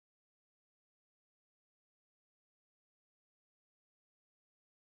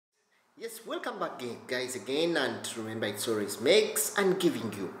Yes, welcome back guys again, and remember it's always Mex and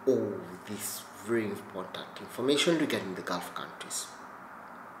giving you all this very important information regarding the Gulf countries.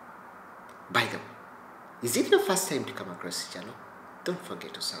 By the way, is it your first time to come across this channel? Don't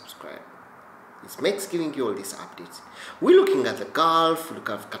forget to subscribe. It's Mex giving you all these updates. We're looking at the Gulf, we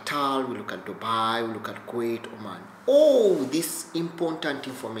look at Qatar, we look at Dubai, we look at Kuwait, Oman. All this important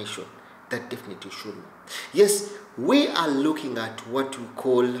information that definitely should know. Yes, we are looking at what we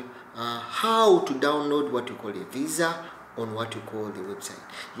call how to download what we call a visa on what we call the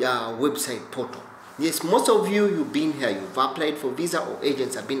website portal. Yes, most of you've been here, you've applied for visa, or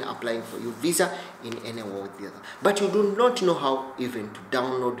agents have been applying for your visa in any way or the other, but you do not know how even to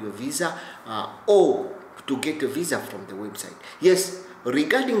download your visa or to get a visa from the website. Yes,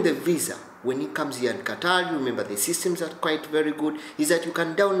 regarding the visa, when it comes here in Qatar, you remember the systems are quite very good, is that you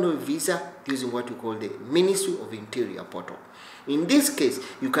can download visa using what we call the Ministry of Interior portal. In this case,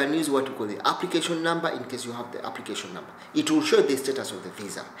 you can use what we call the application number in case you have the application number. It will show the status of the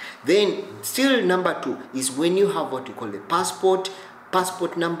visa. Then still number 2 is when you have what we call the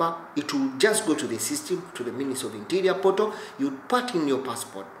passport number. It will just go to the system, to the Ministry of Interior portal. You put in your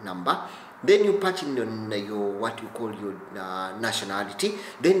passport number, then you put in your what you call your nationality,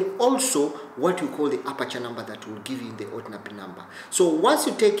 then also what you call the aperture number that will give you the ordinary number. So once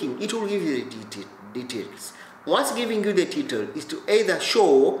you take in, it will give you the details. Once giving you the title is to either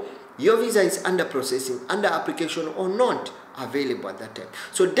show your visa is under processing, under application, or not available at that time.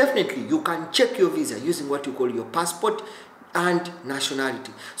 So definitely you can check your visa using what you call your passport and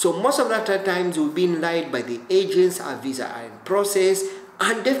nationality. So most of that times you've been lied by the agents, our visa are in process,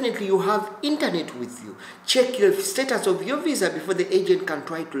 and definitely you have internet with you. Check the status of your visa before the agent can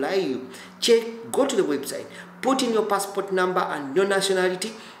try to lie you. Check, go to the website, put in your passport number and your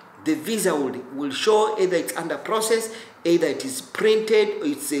nationality. The visa will show either it's under process, either it is printed, or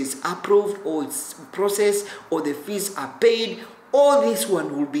it says approved, or it's processed, or the fees are paid. All this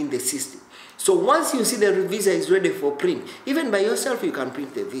one will be in the system. So once you see the visa is ready for print, even by yourself you can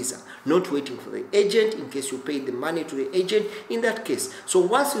print the visa, not waiting for the agent in case you pay the money to the agent in that case. So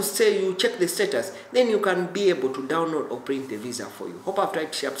once you say you check the status, then you can be able to download or print the visa for you. Hope I've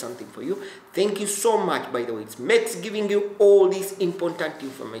tried to share something for you. Thank you so much. By the way, it's Mex giving you all this important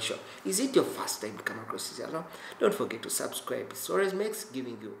information. Is it your first time to come across this channel? Don't forget to subscribe. It's always Mex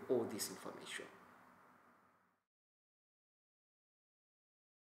giving you all this information.